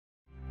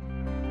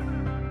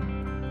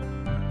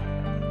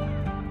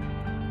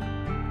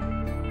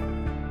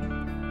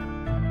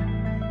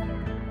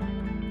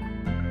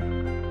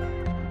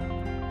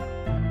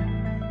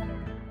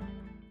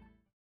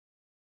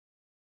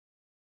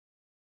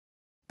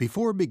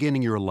Before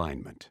beginning your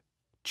alignment,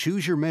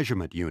 choose your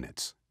measurement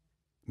units,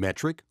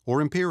 metric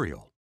or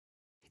imperial.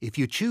 If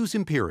you choose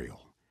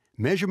imperial,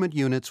 measurement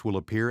units will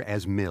appear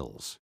as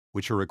mils,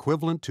 which are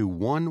equivalent to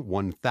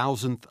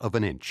 1/1000th of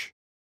an inch.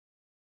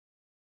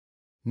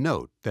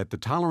 Note that the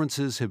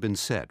tolerances have been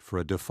set for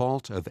a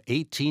default of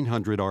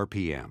 1800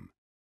 RPM.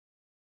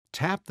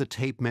 Tap the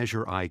tape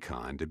measure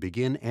icon to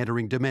begin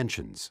entering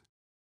dimensions.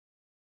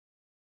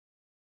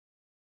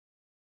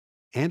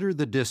 Enter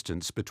the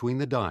distance between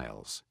the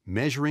dials,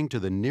 measuring to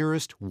the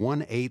nearest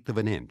 1/8 of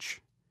an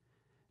inch.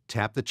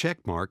 Tap the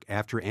check mark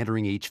after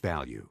entering each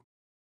value.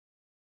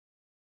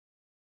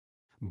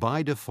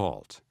 By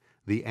default,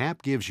 the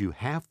app gives you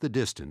half the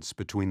distance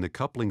between the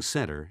coupling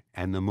center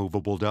and the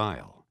movable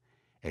dial.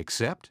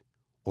 Accept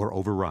or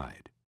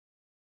override.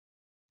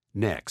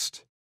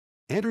 Next,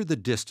 enter the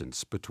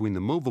distance between the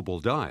movable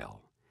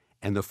dial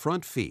and the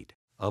front feet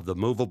of the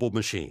movable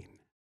machine.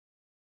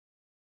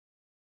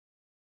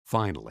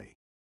 Finally,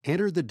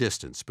 enter the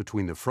distance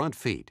between the front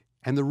feet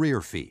and the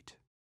rear feet.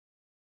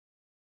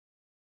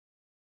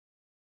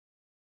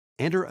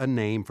 Enter a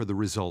name for the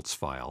results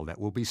file that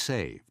will be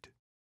saved.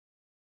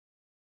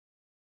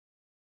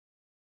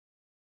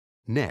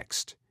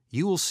 Next,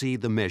 you will see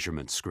the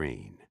measurement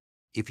screen.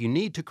 If you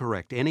need to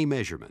correct any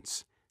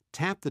measurements,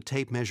 tap the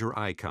tape measure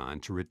icon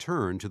to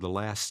return to the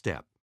last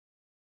step.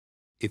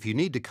 If you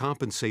need to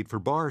compensate for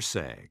bar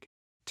sag,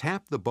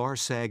 tap the bar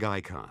sag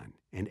icon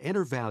and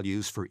enter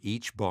values for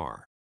each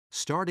bar,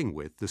 starting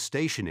with the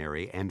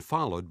stationary and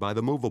followed by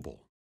the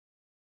movable.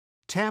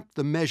 Tap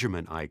the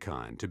measurement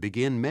icon to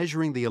begin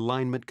measuring the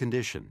alignment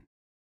condition.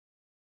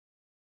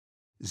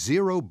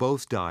 Zero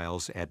both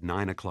dials at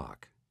 9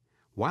 o'clock.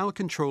 While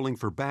controlling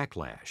for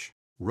backlash,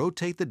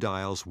 rotate the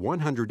dials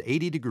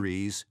 180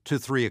 degrees to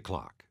 3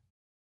 o'clock.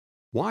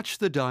 Watch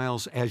the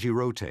dials as you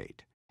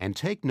rotate and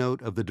take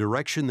note of the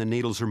direction the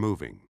needles are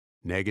moving,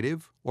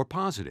 negative or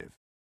positive.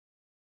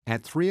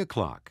 At 3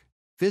 o'clock,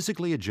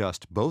 physically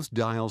adjust both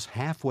dials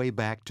halfway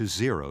back to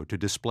 0 to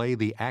display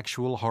the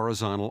actual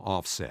horizontal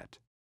offset.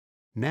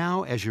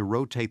 Now, as you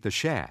rotate the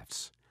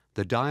shafts,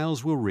 the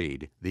dials will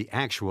read the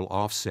actual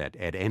offset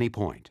at any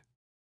point.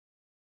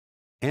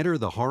 Enter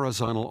the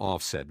horizontal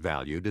offset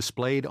value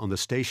displayed on the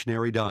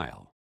stationary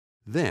dial.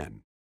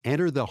 Then,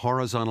 enter the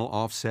horizontal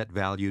offset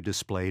value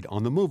displayed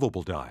on the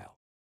movable dial.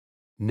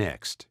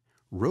 Next,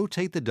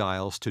 rotate the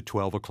dials to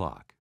 12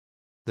 o'clock.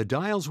 The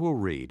dials will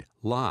read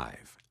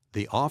live,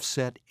 the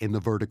offset in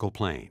the vertical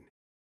plane.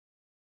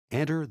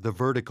 Enter the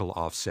vertical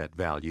offset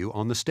value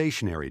on the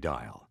stationary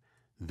dial,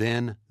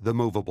 then the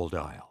movable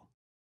dial.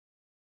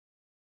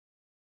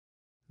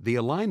 The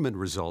alignment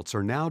results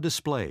are now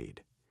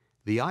displayed.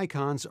 The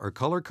icons are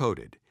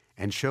color-coded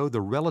and show the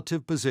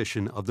relative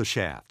position of the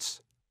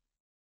shafts.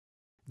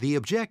 The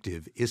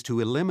objective is to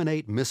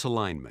eliminate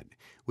misalignment,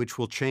 which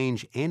will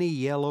change any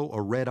yellow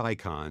or red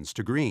icons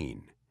to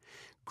green.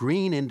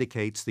 Green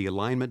indicates the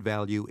alignment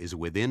value is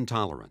within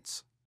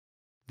tolerance.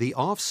 The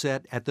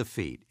offset at the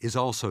feet is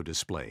also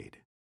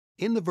displayed.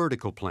 In the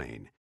vertical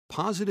plane,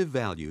 positive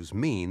values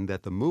mean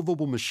that the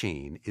movable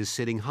machine is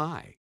sitting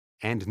high,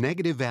 and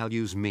negative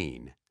values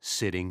mean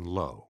sitting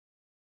low.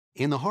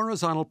 In the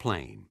horizontal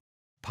plane,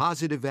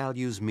 positive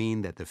values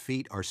mean that the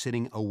feet are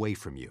sitting away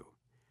from you.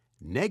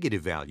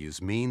 Negative values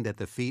mean that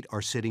the feet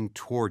are sitting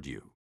toward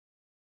you.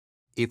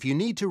 If you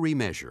need to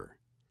remeasure,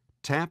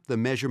 tap the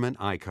measurement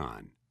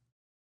icon.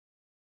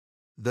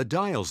 The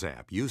Dials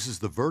app uses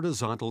the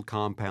vertical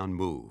compound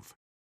move,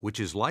 which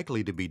is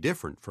likely to be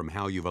different from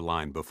how you've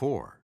aligned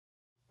before.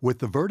 With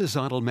the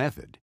vertical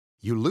method,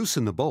 you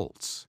loosen the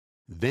bolts,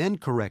 then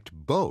correct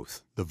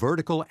both the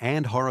vertical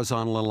and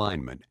horizontal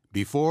alignment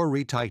before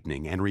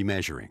retightening and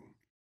remeasuring.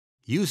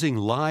 Using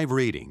live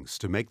readings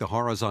to make the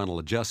horizontal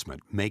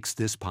adjustment makes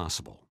this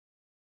possible.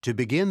 To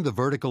begin the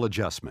vertical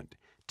adjustment,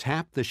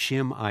 tap the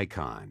shim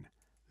icon,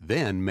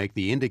 then make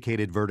the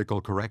indicated vertical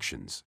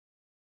corrections.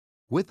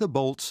 With the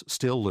bolts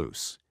still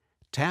loose,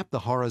 tap the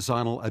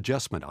horizontal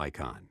adjustment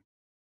icon.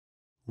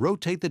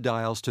 Rotate the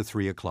dials to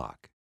 3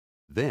 o'clock.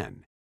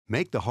 Then,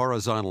 make the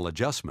horizontal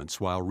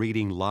adjustments while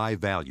reading live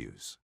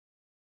values.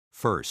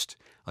 First,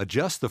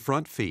 adjust the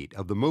front feet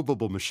of the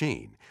movable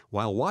machine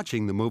while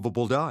watching the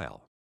movable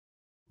dial.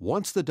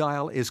 Once the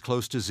dial is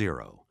close to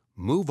 0,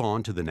 move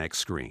on to the next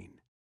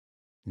screen.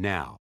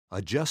 Now,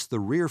 adjust the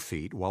rear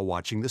feet while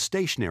watching the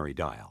stationary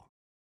dial.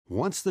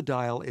 Once the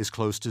dial is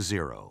close to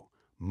 0,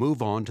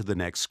 move on to the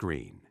next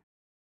screen.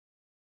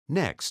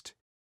 Next,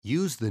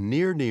 use the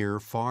near-near,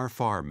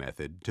 far-far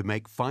method to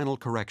make final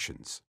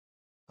corrections.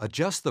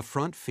 Adjust the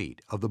front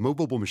feet of the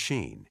movable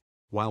machine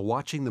while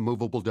watching the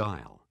movable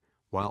dial,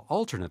 while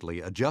alternately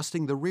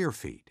adjusting the rear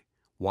feet,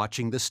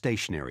 watching the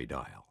stationary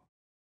dial.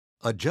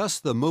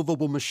 Adjust the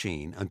movable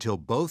machine until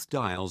both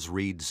dials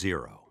read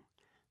 0.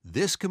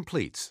 This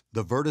completes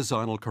the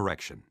vertical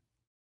correction.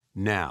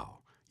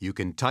 Now, you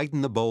can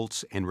tighten the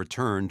bolts and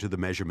return to the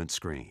measurement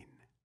screen.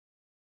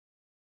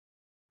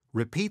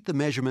 Repeat the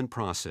measurement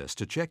process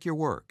to check your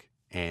work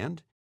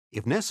and,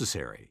 if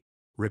necessary,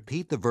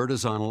 repeat the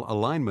vertical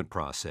alignment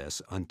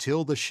process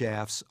until the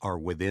shafts are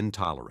within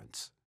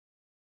tolerance.